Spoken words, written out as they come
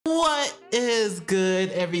is good,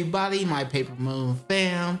 everybody? My Paper Moon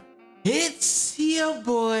fam. It's your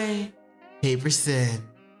boy, PaperSin,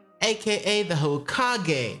 aka the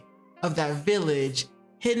Hokage of that village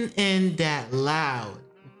hidden in that loud.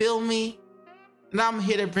 You feel me? And I'm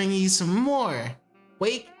here to bring you some more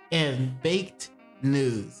wake and baked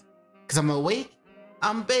news. Cause I'm awake,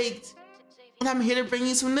 I'm baked, and I'm here to bring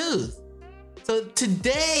you some news. So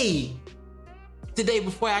today,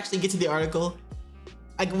 before I actually get to the article,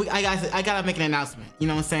 I gotta make an announcement. You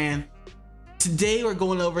know what I'm saying? Today we're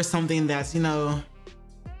going over something that's,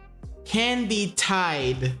 can be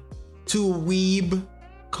tied to weeb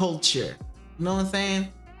culture. You know what I'm saying?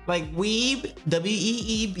 Like weeb,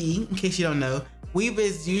 W-E-E-B, in case you don't know. Weeb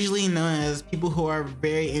is usually known as people who are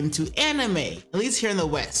very into anime, at least here in the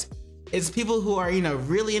West. It's people who are,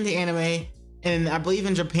 really into anime. And I believe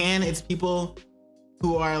in Japan, it's people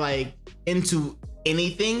who are like into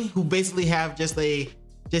anything, who basically have just a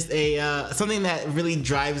something that really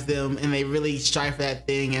drives them, and they really strive for that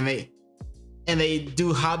thing, and they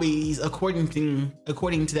do hobbies according to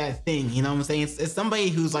that thing. You know what I'm saying? It's somebody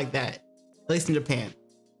who's like that, at least in Japan.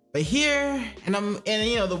 But here, and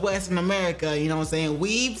the West in America, you know what I'm saying,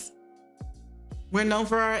 weebs, we're known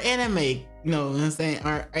for our anime. You know what I'm saying?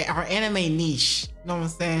 Our anime niche. You know what I'm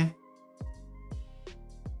saying?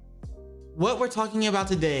 What we're talking about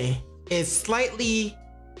today is slightly,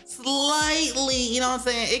 you know what I'm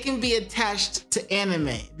saying? It can be attached to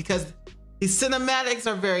anime because the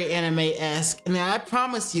cinematics are very anime-esque. And I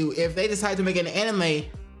promise you, if they decide to make an anime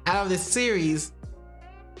out of this series,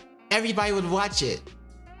 everybody would watch it.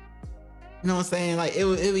 You know what I'm saying? Like it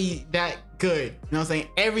would be that good. You know what I'm saying?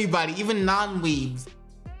 Everybody, even non-weebs,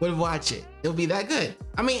 would watch it. It would be that good.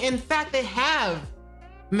 I mean, in fact, they have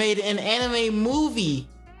made an anime movie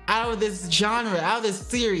out of this genre, out of this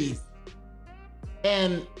series.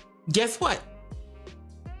 And guess what?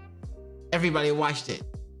 Everybody watched it.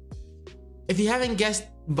 If you haven't guessed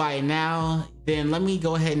by now, then let me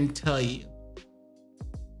go ahead and tell you.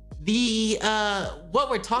 What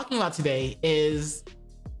we're talking about today is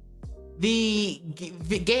the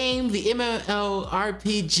game, the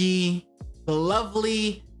MMORPG, the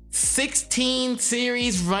lovely 16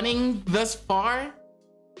 series running thus far.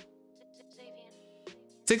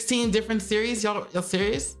 16 different series, y'all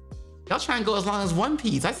serious? Y'all try and go as long as One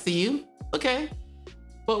Piece. I see you. Okay.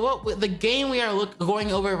 But the game we are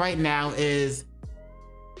going over right now is,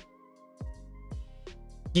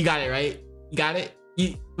 you got it, right? You got it?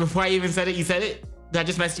 Before I even said it, you said it? Did I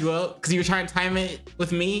just mess you up? Because you were trying to time it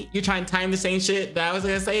with me? You're trying to time the same shit that I was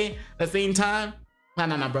gonna say at the same time?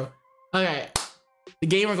 No, bro. Okay. The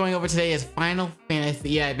game we're going over today is Final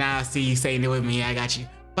Fantasy. Yeah, now I see you saying it with me. I got you.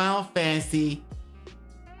 Final Fantasy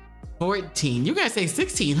 14. You're gonna say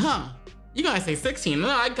 16, huh? You're gonna say 16. No,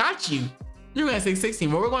 I got you. You're gonna say 16,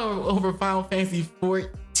 but we're going over Final Fantasy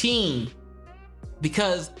 14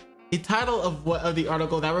 because the title of the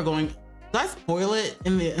article that we're going. Did I spoil it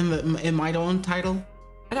in my own title?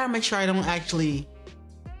 I gotta make sure I don't actually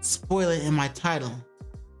spoil it in my title.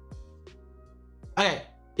 Okay.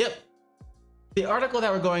 Yep. The article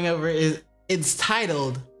that we're going over it's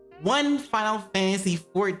titled "One Final Fantasy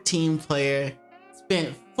 14 player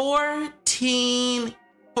spent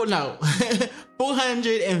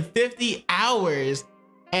 450 hours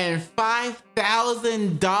and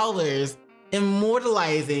 $5,000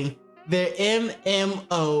 immortalizing their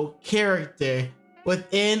MMO character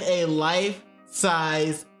within a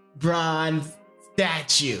life-size bronze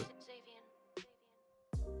statue."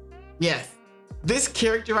 Yes, this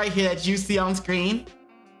character right here that you see on screen,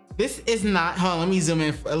 this is not, hold on, let me zoom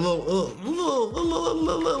in for a little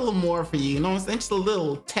more for you. You know what I'm saying? Just a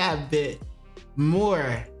little tad bit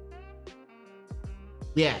more.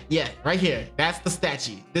 Yeah, right here. That's the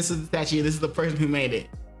statue. This is the statue. This is the person who made it.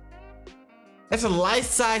 That's a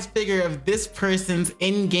life-size figure of this person's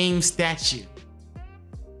in-game statue.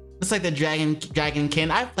 Looks like the Dragon King.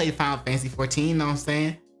 I've played Final Fantasy 14, you know what I'm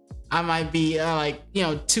saying? I might be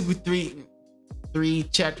 3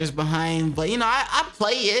 chapters behind, but I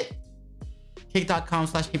play it.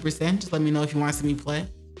 Kick.com/PaperSin. Just let me know if you want to see me play.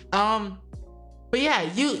 But yeah,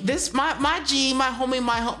 my G, my homie,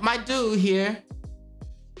 my dude here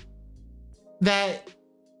that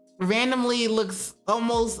randomly looks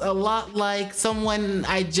almost a lot like someone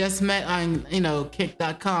I just met on,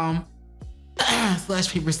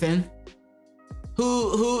 kick.com/PaperSin,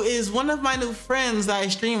 who is one of my new friends that I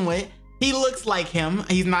stream with. He looks like him.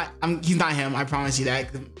 He's not him, I promise you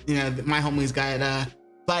that. My homie's got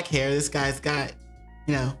black hair. This guy's got,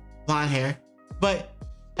 blonde hair. But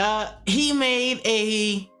he made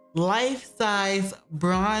a life-size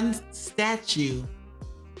bronze statue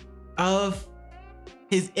of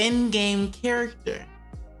his in-game character,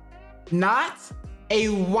 not a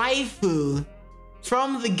waifu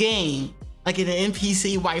from the game, like an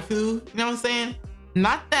NPC waifu, you know what I'm saying?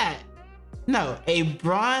 Not that. No, a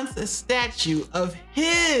bronze statue of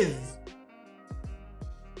his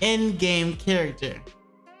in-game character.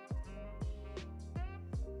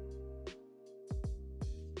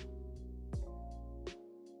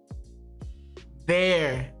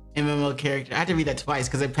 Their MMO character. I had to read that twice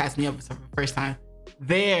because it passed me up for the first time.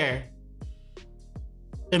 Their.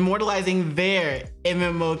 Immortalizing their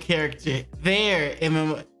MMO character. Their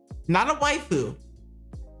MMO. Not a waifu,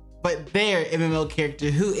 but their MMO character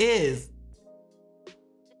who is.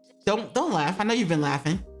 Don't laugh. I know you've been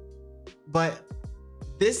laughing. But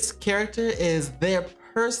this character is their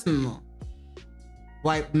personal.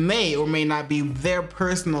 Like, may or may not be their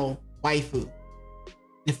personal waifu.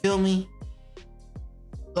 You feel me?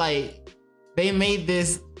 Like, they made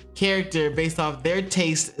this character based off their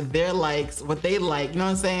taste, their likes, what they like, you know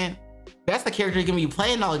what I'm saying? That's the character you're gonna be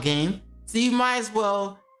playing all game, so you might as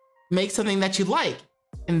well make something that you like.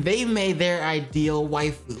 And they made their ideal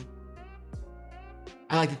waifu.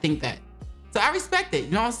 I like to think that. So I respect it,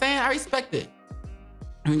 you know what I'm saying? I respect it.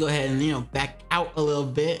 Let me go ahead and, you know, back out a little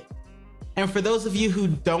bit. And for those of you who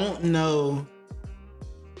don't know,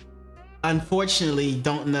 unfortunately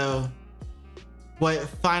don't know what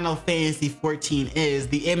Final Fantasy 14 is,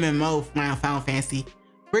 the MMO Final Fantasy,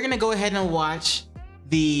 we're gonna go ahead and watch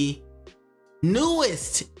the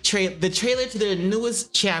newest trailer to their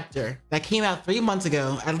newest chapter that came out 3 months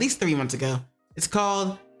ago, at least 3 months ago. It's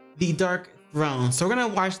called The Dark Throne. So we're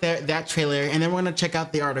gonna watch that trailer and then we're gonna check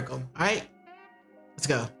out the article. All right, let's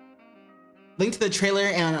go. Link to the trailer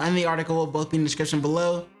and the article will both be in the description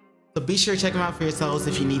below. So be sure to check them out for yourselves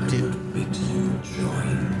if you need to. Bid you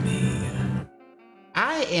join me.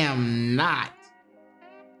 I am not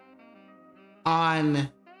on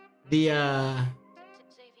the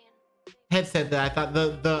headset that I thought,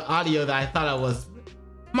 the audio that I thought I was.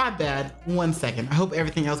 My bad. 1 second. I hope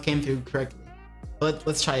everything else came through correctly.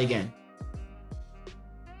 Let's try again.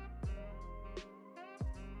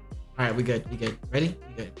 All right, we good. We good. Ready?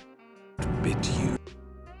 We good. Bid you.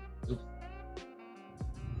 Oops.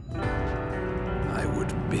 I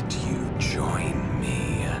would bid you join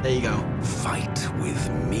me. There you go. Fight with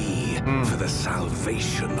me for the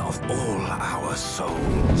salvation of all our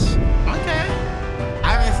souls. Okay.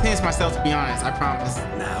 I haven't finished myself, to be honest. I promise.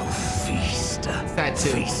 Now feast. Sad too.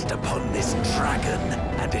 Feast upon this dragon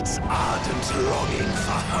and its ardent longing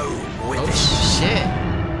for home with it. Shit.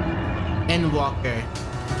 Endwalker.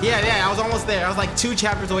 Yeah, I was almost there. I was like 2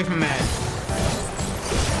 chapters away from that.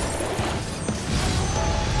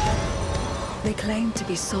 They claim to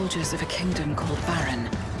be soldiers of a kingdom called Baron,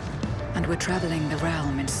 and we're traveling the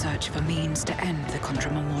realm in search of a means to end the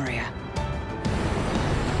Contra Memoria.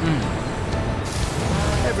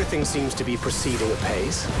 Everything seems to be proceeding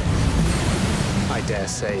apace. I dare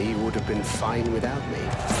say he would have been fine without me.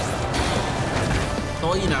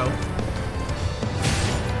 Well, you know.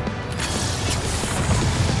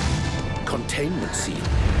 Containment seal.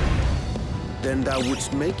 Then thou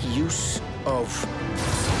wouldst make use of...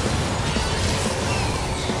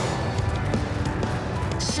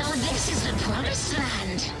 So this is the promised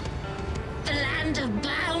land. The land of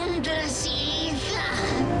boundless ether.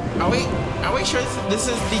 Are we sure this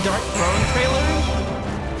is the Dark Throne trailer?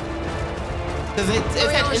 Because it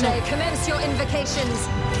said commence your invocations.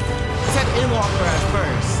 It said Endwalker at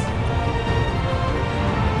first.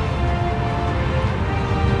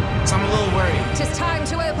 So I'm a little worried. Tis time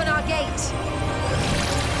to open our gate.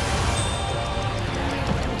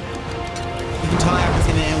 You can tell I haven't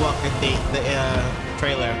seen the Endwalker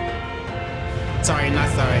trailer. Sorry, not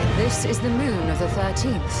sorry. This is the moon of the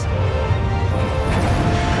 13th.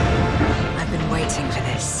 I've been waiting for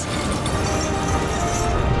this.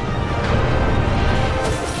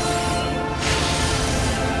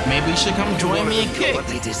 Maybe you should come join me and kick. What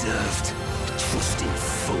they deserved. Trusting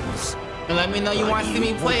fools. And let me know you want to see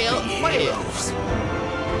me play it.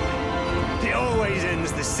 It always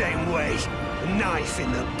ends the same way. A knife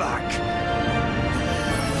in the back.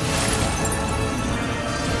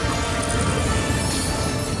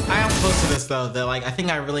 I am close to this though. That like I think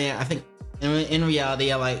in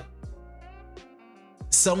reality I like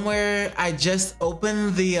somewhere I just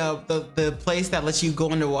opened the place that lets you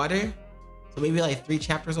go underwater. So maybe like 3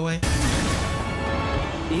 chapters away.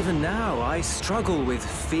 Even now, I struggle with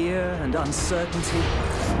fear and uncertainty.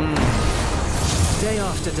 Day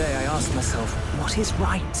after day, I ask myself, what is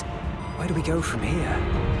right? Where do we go from here?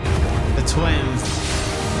 The twins.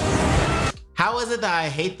 How is it that I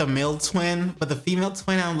hate the male twin, but the female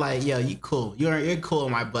twin, I'm like, yo, you cool. You're cool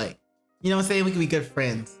in my butt. You know what I'm saying? We can be good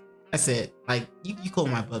friends. That's it. Like, you cool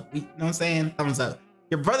in my book. You know what I'm saying? Thumbs up.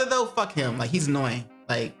 Your brother though, fuck him. Like, he's annoying.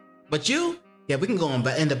 Like, but you, yeah, we can go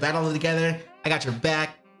in the battle together. I got your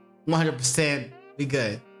back, 100%. We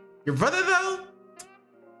good. Your brother though,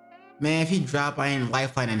 man, if he drop, I ain't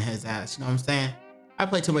lifeline in his ass. You know what I'm saying? I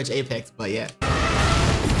play too much Apex, but yeah.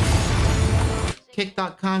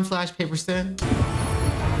 Kick.com/PaperSin.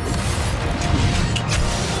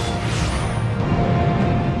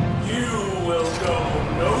 You will go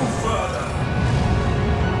no further.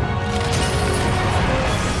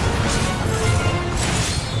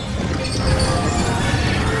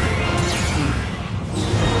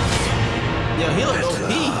 Yo, he look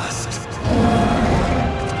OP.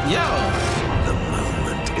 Yo. The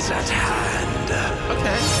moment is at hand.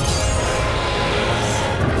 Okay.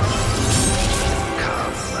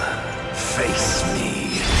 Come, face me.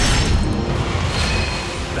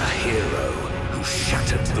 The hero who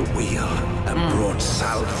shattered the wheel and brought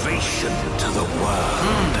salvation to the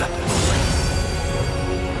world.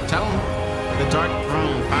 Tell him. The Dark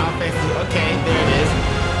Throne. Final Fantasy. Okay, there it is.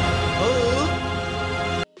 Ooh.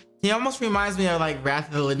 He almost reminds me of like Wrath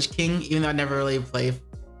of the Lich King, even though I never really played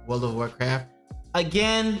World of Warcraft.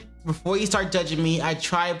 Again, before you start judging me, I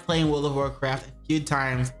tried playing World of Warcraft a few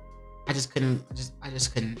times. I just couldn't. I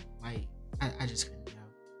just couldn't. Like, I just couldn't. Yo.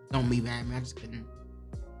 Don't be mad, man. I just couldn't.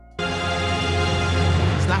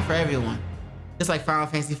 It's not for everyone. Just like Final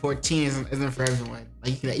Fantasy 14 isn't for everyone.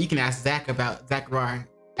 Like you can ask Zach Rar,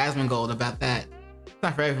 Asmongold about that. It's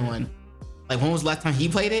not for everyone. Like, when was the last time he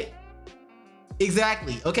played it?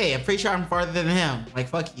 Exactly. Okay, I'm pretty sure I'm farther than him. Like,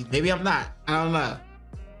 fuck you. Maybe I'm not. I don't know.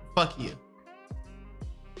 Fuck you.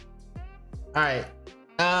 All right.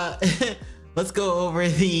 Let's go over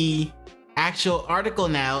the actual article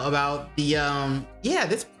now about the yeah,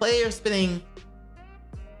 this player spending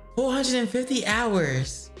 450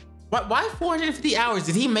 hours. Why 450 hours?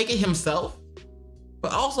 Did he make it himself?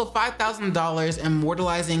 But also $5,000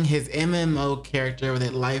 immortalizing his MMO character with a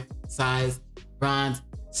life-size bronze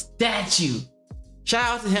statue. Shout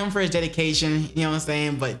out to him for his dedication, you know what I'm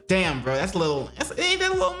saying? But damn, bro, ain't that a little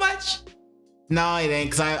much? No, it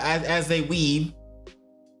ain't, because as a weeb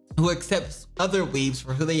who accepts other weebs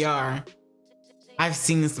for who they are, I've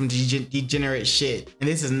seen some degenerate shit. And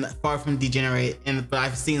this is far from degenerate, but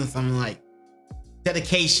I've seen some like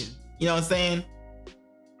dedication, you know what I'm saying?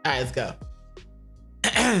 All right, let's go.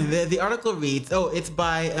 The article reads, oh, it's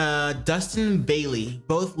by Dustin Bailey.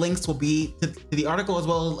 Both links will be to the article as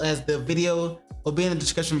well as the video will be in the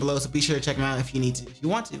description below, so be sure to check them out if you need to. If you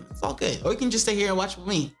want to, it's all good. Or you can just stay here and watch with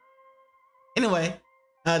me. Anyway,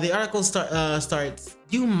 the article starts,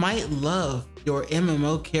 you might love your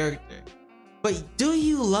MMO character, but do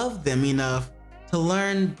you love them enough to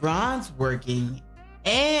learn bronze working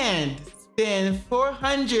and spend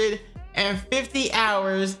 450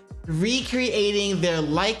 hours recreating their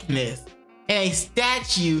likeness in a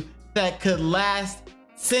statue that could last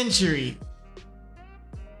centuries?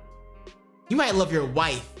 You might love your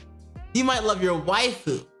wife. You might love your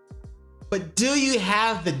waifu. But do you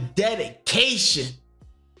have the dedication?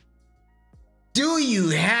 Do you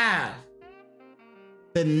have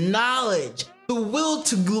the knowledge, the will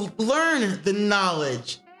to learn the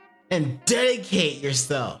knowledge and dedicate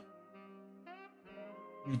yourself?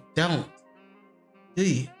 You don't, do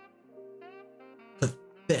you?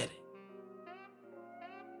 Pathetic.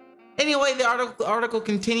 Anyway, the article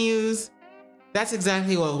continues. That's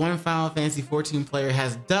exactly what one Final Fantasy 14 player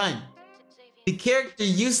has done. The character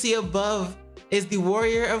you see above is the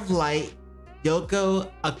Warrior of Light, Yoko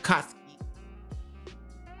Akatsuki.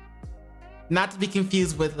 Not to be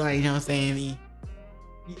confused with, like, you know what I'm saying,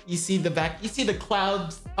 you see the back, you see the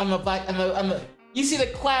clouds on the back, you see the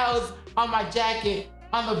clouds on my jacket,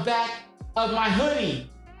 on the back of my hoodie.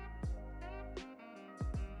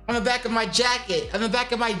 On the back of my jacket, on the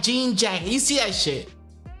back of my jean jacket. You see that shit?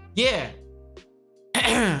 Yeah.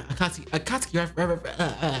 Akatsuki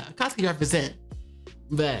represent.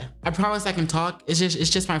 But I promise I can talk. It's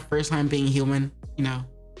just my first time being human, you know.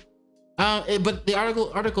 But the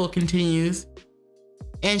article continues,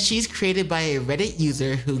 and she's created by a Reddit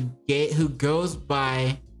user who goes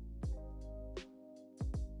by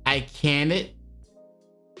I can it.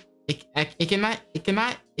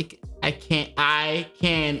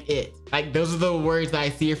 Like, those are the words that I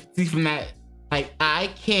see from that. Like, I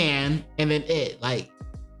can, and then it. Like,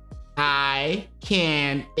 I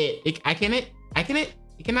can it. I can it. I can it.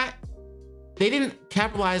 You cannot. They didn't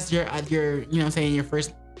capitalize your you know what I'm saying, your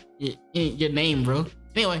first your name, bro.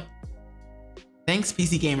 Anyway, thanks,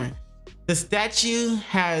 PC Gamer. The statue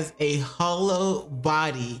has a hollow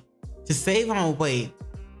body to save on weight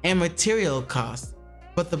and material costs,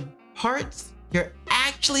 but the parts you're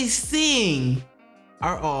actually seeing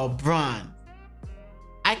are all bronze.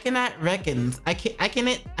 I cannot reckons. Gotta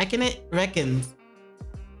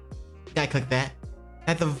click that.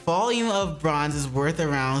 That the volume of bronze is worth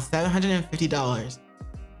around $750.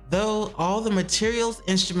 Though all the materials,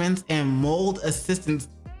 instruments, and mold assistance,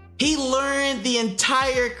 he learned the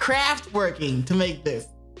entire craft working to make this.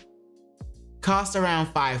 Cost around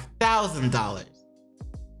 $5,000.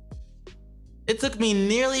 It took me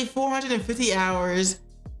nearly 450 hours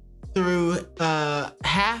through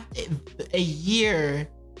half a year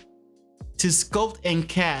to sculpt and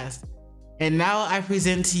cast. And now I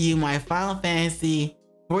present to you my Final Fantasy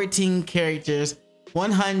 14 characters,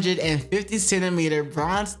 150 centimeter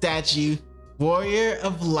bronze statue, Warrior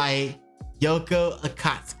of Light, Yoko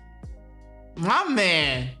Akatsuki. My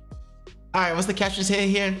man. All right, what's the caption say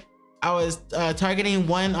here? I was targeting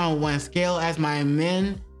 1-on-1 scale as my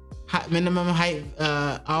minimum height,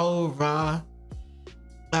 Al-Ra,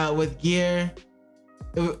 with gear.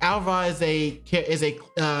 Al-Ra is a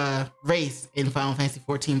race in Final Fantasy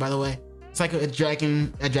 14, by the way. It's like a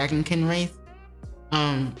dragonkin race.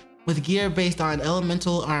 With gear based on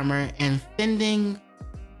elemental armor and fending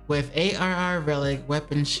with ARR relic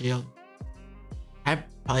weapon shield. I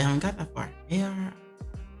probably haven't got that far. ARR,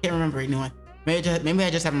 can't remember anyway. Maybe I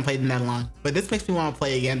just haven't played in that long. But this makes me want to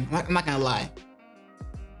play again. I'm not gonna lie.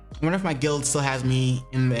 I wonder if my guild still has me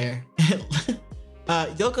in there.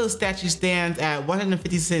 Yoko's statue stands at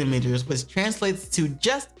 150 centimeters, which translates to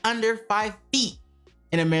just under 5 feet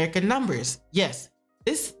in American numbers. Yes,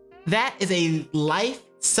 that is a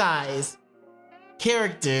life-size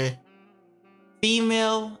character,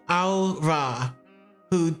 female Al-Ra,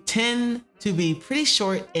 who tend to be pretty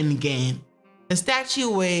short in game. The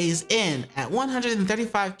statue weighs in at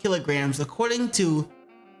 135 kilograms according to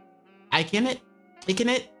Iconit,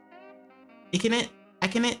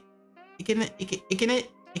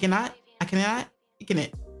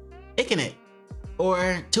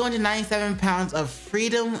 or 297 pounds of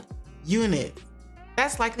freedom units.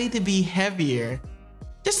 That's likely to be heavier,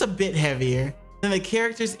 just a bit heavier, than the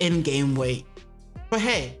character's in-game weight. But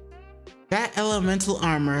hey, that elemental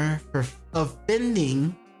armor of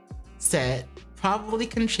fending set probably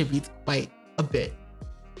contributes quite a bit.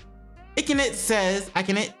 Iconit says,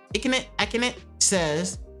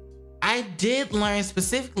 I did learn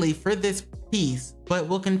specifically for this piece, but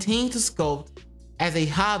will continue to sculpt as a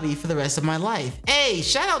hobby for the rest of my life. Hey,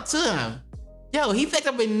 shout out to him. Yo, he picked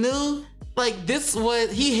up a new, like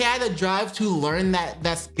he had a drive to learn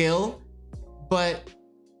that skill, but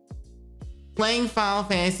playing Final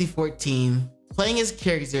Fantasy 14, playing his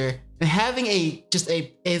character, and having just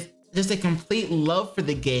a complete love for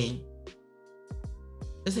the game.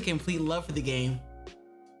 Just a complete love for the game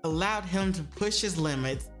allowed him to push his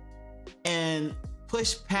limits and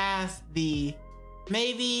push past the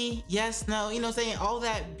maybe, yes, no, you know what I'm saying? All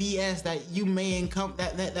that BS that you may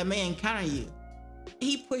that may encounter you.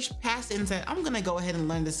 He pushed past it and said, I'm gonna go ahead and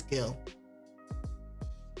learn the skill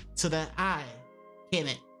so that I can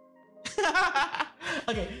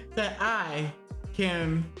okay, so that I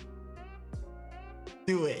can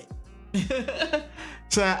do it.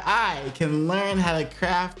 So that I can learn how to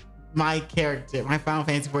craft my character, my Final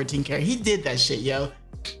Fantasy 14 character. He did that shit, yo.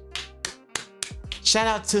 Shout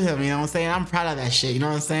out to him, you know what I'm saying? I'm proud of that shit, you know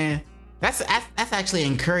what I'm saying? That's actually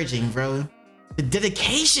encouraging, bro. The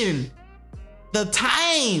dedication, the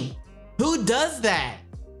time. Who does that?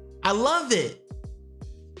 I love it.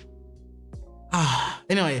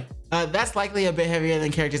 Anyway, that's likely a bit heavier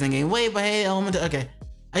than characters in game. Wait, but hey, okay.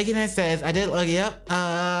 Again, it says, I did look it up.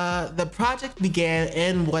 The project began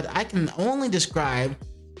in what I can only describe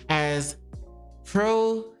as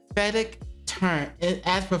prophetic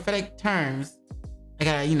terms. I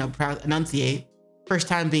gotta, enunciate. First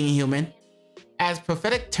time being a human. As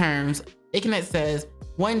prophetic terms, Iconet says,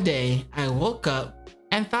 one day I woke up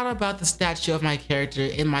and thought about the statue of my character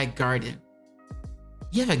in my garden.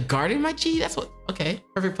 You have a garden, my G? That's what, okay.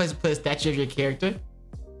 Perfect place to put a statue of your character.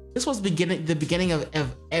 This was the beginning of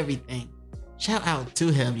everything. Shout out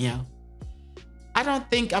to him, yo. I don't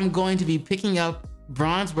think I'm going to be picking up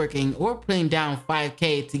bronze working or putting down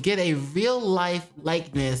 5K to get a real life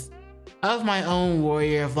likeness of my own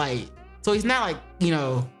Warrior of Light. So he's not like,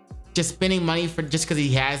 just spending money just because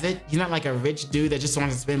he has it. He's not like a rich dude that just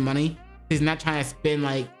wants to spend money. He's not trying to spend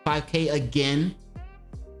like 5K again.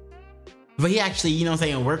 But he actually,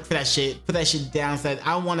 worked for that shit, put that shit down, said,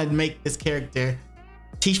 I want to make this character.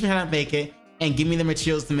 Teach me how to make it and give me the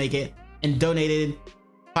materials to make it, and donated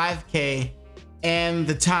 5K and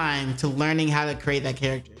the time to learning how to create that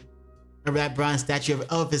character, or that bronze statue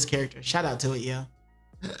of his character. Shout out to it, yo.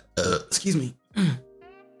 Excuse me.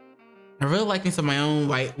 I really like me some of my own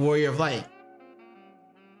white warrior of light.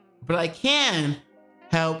 But I can't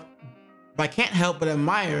help but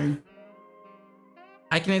admire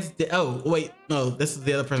Iconet's, oh wait, no, this is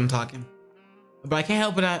the other person talking. But I can't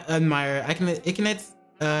help but admire Iconet's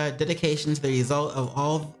dedication to the result of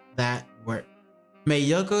all that work. May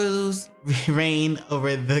Yoko's reign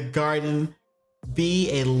over the garden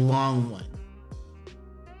be a long one,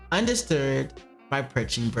 undisturbed by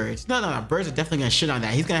perching birds. No, birds are definitely gonna shit on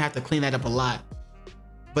that. He's gonna have to clean that up a lot.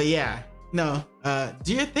 But yeah, no,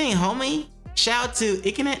 do your thing, homie. Shout out to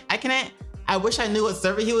Iconet. I wish I knew what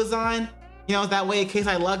server he was on. You know, that way in case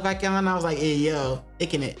I log back on, I was like, hey, yo,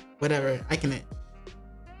 Iconet, whatever, Iconet.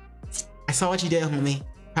 I saw what you did, homie.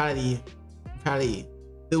 Proud of you. Proud of you.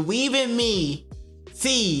 The weeb in me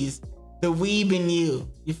sees the weeb in you.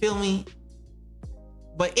 You feel me?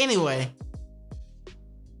 But anyway,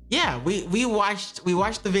 yeah, we watched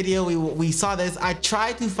the video. We saw this. I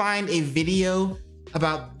tried to find a video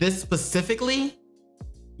about this specifically.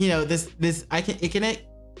 You know, this Iconet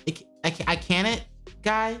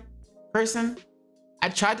guy person. I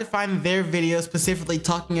tried to find their video specifically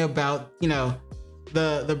talking about, you know,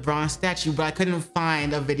 the bronze statue, but I couldn't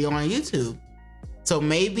find a video on YouTube. So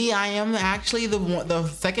maybe I am actually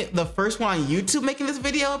the first one on YouTube making this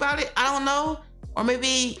video about it. I don't know, or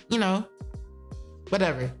maybe, you know,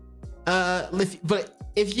 whatever. But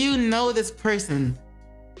if you know this person,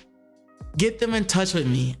 get them in touch with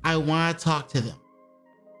me. I want to talk to them.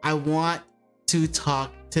 I want to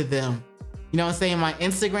talk to them. You know what I'm saying? My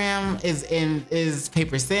Instagram is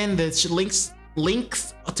PaperSin. The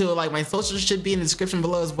links to like my socials should be in the description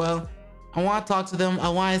below as well. I want to talk to them. I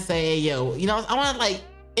want to say, hey, yo, you know, I want to like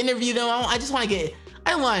interview them. I just want to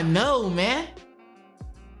I want to know, man.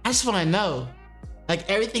 I just want to know like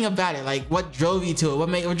everything about it. Like what drove you to it?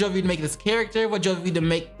 What drove you to make this character? What drove you to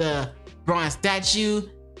make the bronze statue? You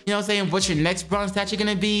know what I'm saying? What's your next bronze statue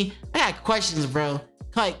gonna be? I got questions, bro.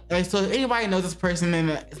 Like so if anybody knows this person and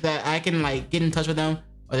that I can like get in touch with them,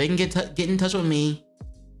 or they can get in touch with me,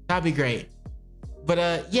 that'd be great.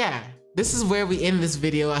 But yeah, this is where we end this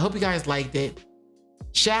video. I hope you guys liked it.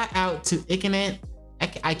 Shout out to Iconet,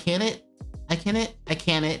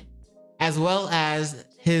 as well as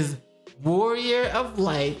his warrior of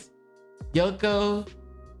light, Yoko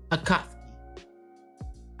Akatsuki.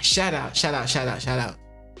 Shout out.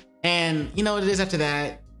 And you know what it is after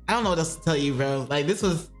that? I don't know what else to tell you, bro. Like this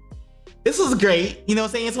was great. You know what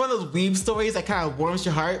I'm saying? It's one of those weeb stories that kind of warms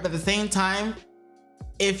your heart, but at the same time,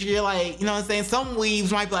 if you're like, you know what I'm saying? Some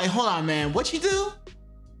weebs might be like, hold on, man, what you do?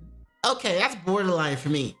 Okay, that's borderline for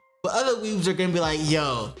me. But other weebs are gonna be like,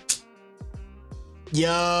 yo.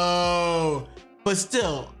 But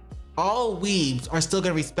still, all weebs are still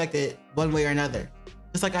gonna respect it one way or another,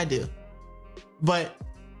 just like I do. But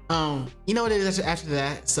you know what it is after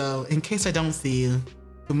that. So in case I don't see you,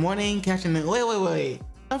 good morning, good afternoon. Wait.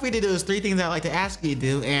 Don't forget to do those 3 things I like to ask you to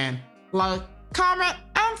do, and like, comment,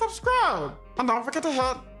 and subscribe. And don't forget to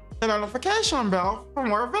hit the notification bell for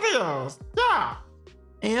more videos. Yeah.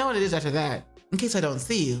 And you know what it is after that. In case I don't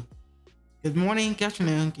see you, good morning, good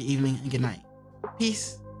afternoon, good evening, and good night.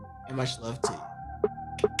 Peace and much love to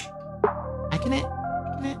you.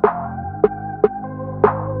 Iconet.